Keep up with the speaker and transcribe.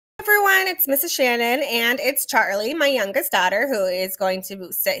Everyone, it's Mrs. Shannon and it's Charlie, my youngest daughter, who is going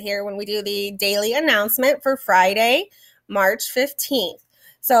to sit here when we do the daily announcement for Friday, March 15th.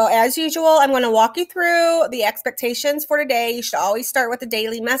 So as usual, I'm going to walk you through the expectations for today. You should always start with the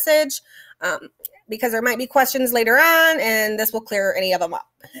daily message because there might be questions later on and this will clear any of them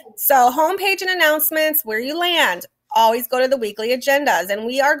up. So homepage and announcements, where you land, always go to the weekly agendas. And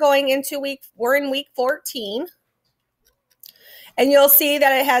we're in week 14. And you'll see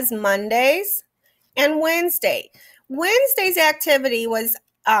that it has Mondays and Wednesday. Wednesday's activity was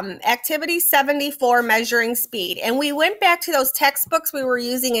activity 74, measuring speed. And we went back to those textbooks we were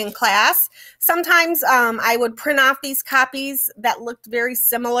using in class. Sometimes I would print off these copies that looked very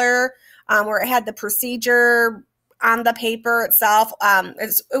similar, where it had the procedure on the paper itself.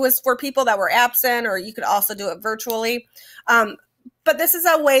 It was for people that were absent, or you could also do it virtually. But this is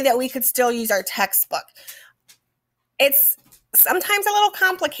a way that we could still use our textbook. It's sometimes a little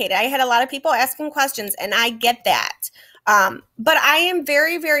complicated. I had a lot of people asking questions, and I get that. But I am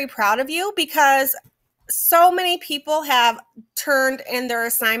very, very proud of you because so many people have turned in their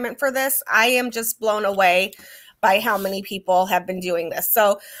assignment for this. I am just blown away by how many people have been doing this.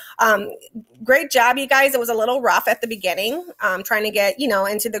 So great job, you guys. It was a little rough at the beginning, trying to get,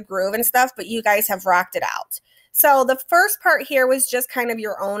 into the groove and stuff, but you guys have rocked it out. So the first part here was just kind of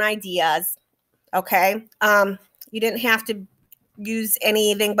your own ideas, okay? You didn't have to use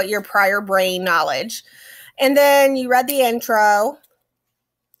anything but your prior brain knowledge. And then you read the intro.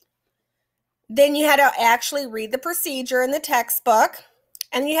 Then you had to actually read the procedure in the textbook.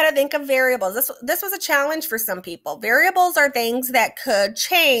 And you had to think of variables. This was a challenge for some people. Variables are things that could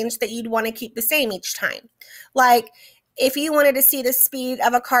change that you'd want to keep the same each time. Like if you wanted to see the speed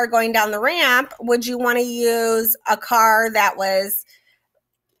of a car going down the ramp, would you want to use a car that was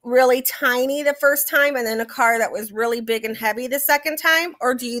really tiny the first time and then a car that was really big and heavy the second time?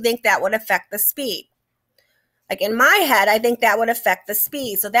 Or do you think that would affect the speed? Like in my head, I think that would affect the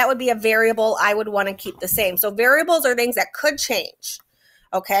speed. So that would be a variable I would want to keep the same. So variables are things that could change,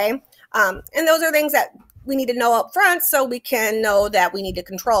 okay? And those are things that we need to know up front so we can know that we need to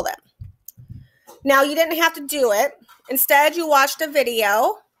control them. Now, you didn't have to do it. Instead, you watched a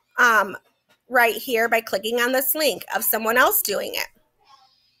video right here by clicking on this link of someone else doing it.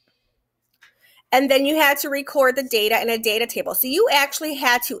 And then you had to record the data in a data table. So you actually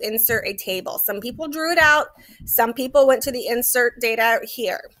had to insert a table. Some people drew it out. Some people went to the insert data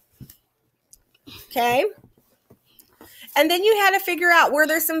here. Okay. And then you had to figure out, were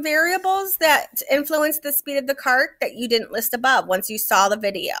there some variables that influenced the speed of the cart that you didn't list above once you saw the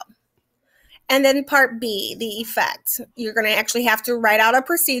video? And then part B, the effect. You're going to actually have to write out a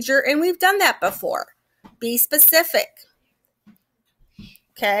procedure, and we've done that before. Be specific.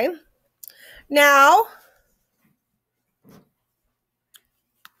 Okay. Now,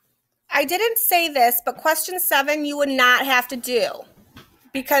 I didn't say this, but question 7 you would not have to do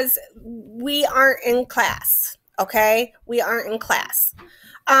because we aren't in class, okay? We aren't in class.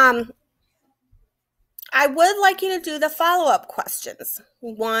 I would like you to do the follow-up questions.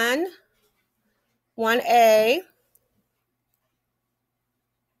 1A.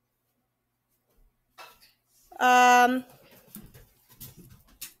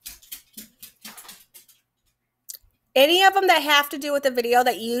 Any of them that have to do with the video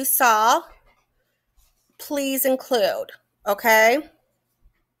that you saw, please include, okay?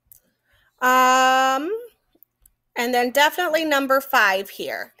 And then definitely number 5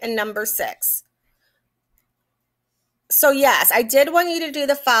 here and number 6. So yes, I did want you to do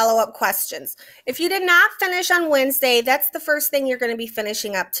the follow-up questions. If you did not finish on Wednesday, that's the first thing you're going to be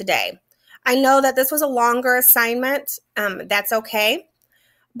finishing up today. I know that this was a longer assignment. That's okay.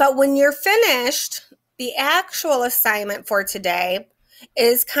 But when you're finished, the actual assignment for today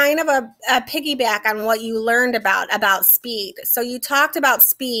is kind of a piggyback on what you learned about speed. So you talked about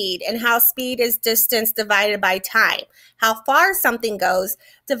speed and how speed is distance divided by time, how far something goes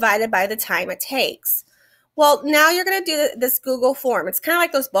divided by the time it takes. Well, now you're going to do this Google form. It's kind of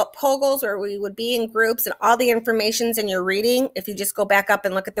like those book puzzles where we would be in groups and all the information's in your reading. If you just go back up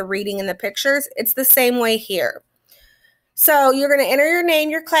and look at the reading and the pictures, it's the same way here. So you're going to enter your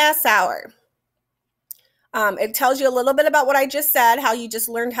name, your class hour. It tells you a little bit about what I just said, how you just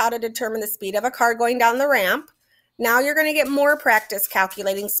learned how to determine the speed of a car going down the ramp. Now you're going to get more practice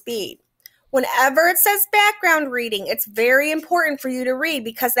calculating speed. Whenever it says background reading, it's very important for you to read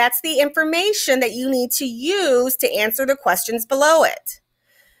because that's the information that you need to use to answer the questions below it.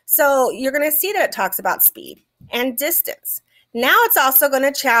 So you're going to see that it talks about speed and distance. Now it's also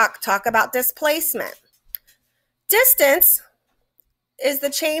going to talk about displacement. Distance is the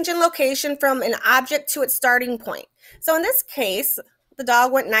change in location from an object to its starting point. So in this case, the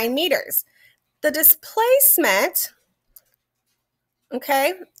dog went 9 meters. The displacement,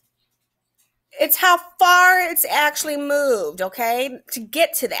 okay, it's how far it's actually moved, okay, to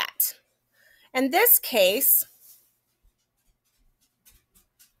get to that. In this case,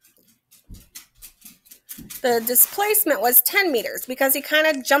 the displacement was 10 meters because he kind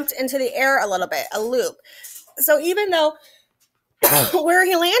of jumped into the air a little bit, a loop. So even though where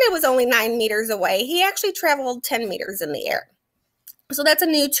he landed was only 9 meters away, he actually traveled 10 meters in the air. So that's a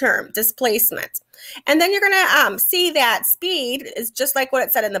new term, displacement. And then you're going to see that speed is just like what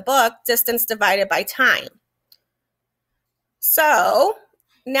it said in the book, distance divided by time. So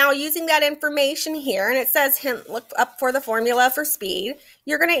now using that information here, and it says look up for the formula for speed,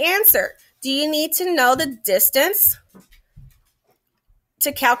 you're going to answer, do you need to know the distance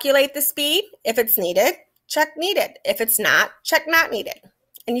to calculate the speed? If it's needed, check needed. If it's not, check not needed.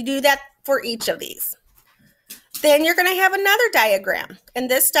 And you do that for each of these. Then you're going to have another diagram. In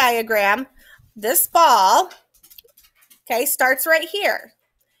this diagram, this ball, okay, starts right here.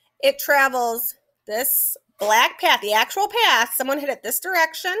 It travels this black path, the actual path. Someone hit it this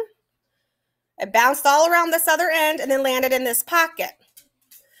direction. It bounced all around this other end and then landed in this pocket.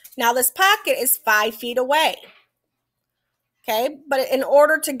 Now this pocket is 5 feet away. Okay, but in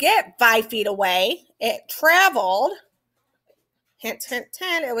order to get 5 feet away, it traveled, hint, hint,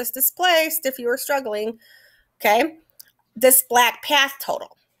 hint, it was displaced if you were struggling, okay, this black path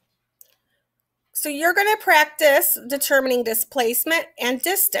total. So you're going to practice determining displacement and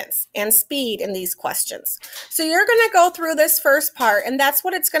distance and speed in these questions. So you're going to go through this first part, and that's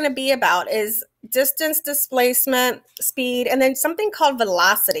what it's going to be about, is distance, displacement, speed, and then something called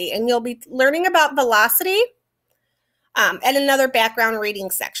velocity. And you'll be learning about velocity and another background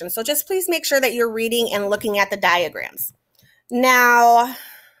reading section. So just please make sure that you're reading and looking at the diagrams. Now,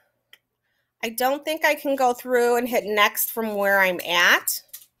 I don't think I can go through and hit next from where I'm at.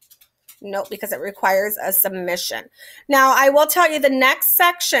 Nope, because it requires a submission. Now, I will tell you the next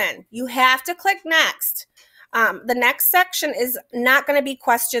section, you have to click next. The next section is not going to be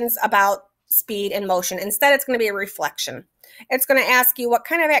questions about speed and motion. Instead, it's going to be a reflection. It's going to ask you what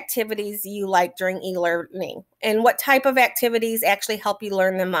kind of activities you like during e-learning and what type of activities actually help you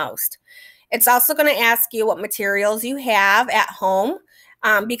learn the most. It's also going to ask you what materials you have at home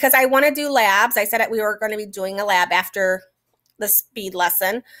because I want to do labs. I said that we were going to be doing a lab after the speed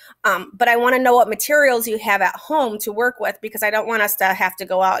lesson, but I want to know what materials you have at home to work with because I don't want us to have to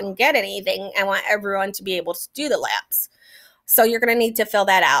go out and get anything. I want everyone to be able to do the labs. So you're going to need to fill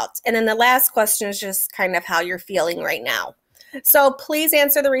that out. And then the last question is just kind of how you're feeling right now. So please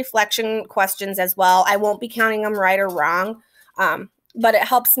answer the reflection questions as well. I won't be counting them right or wrong, but it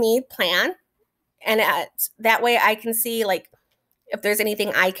helps me plan. And that way I can see like if there's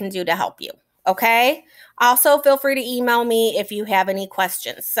anything I can do to help you. Okay. Also, feel free to email me if you have any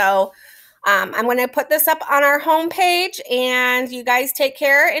questions. So I'm going to put this up on our homepage, and you guys take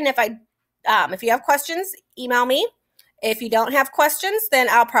care. And if you have questions, email me. If you don't have questions, then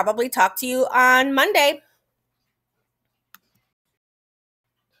I'll probably talk to you on Monday.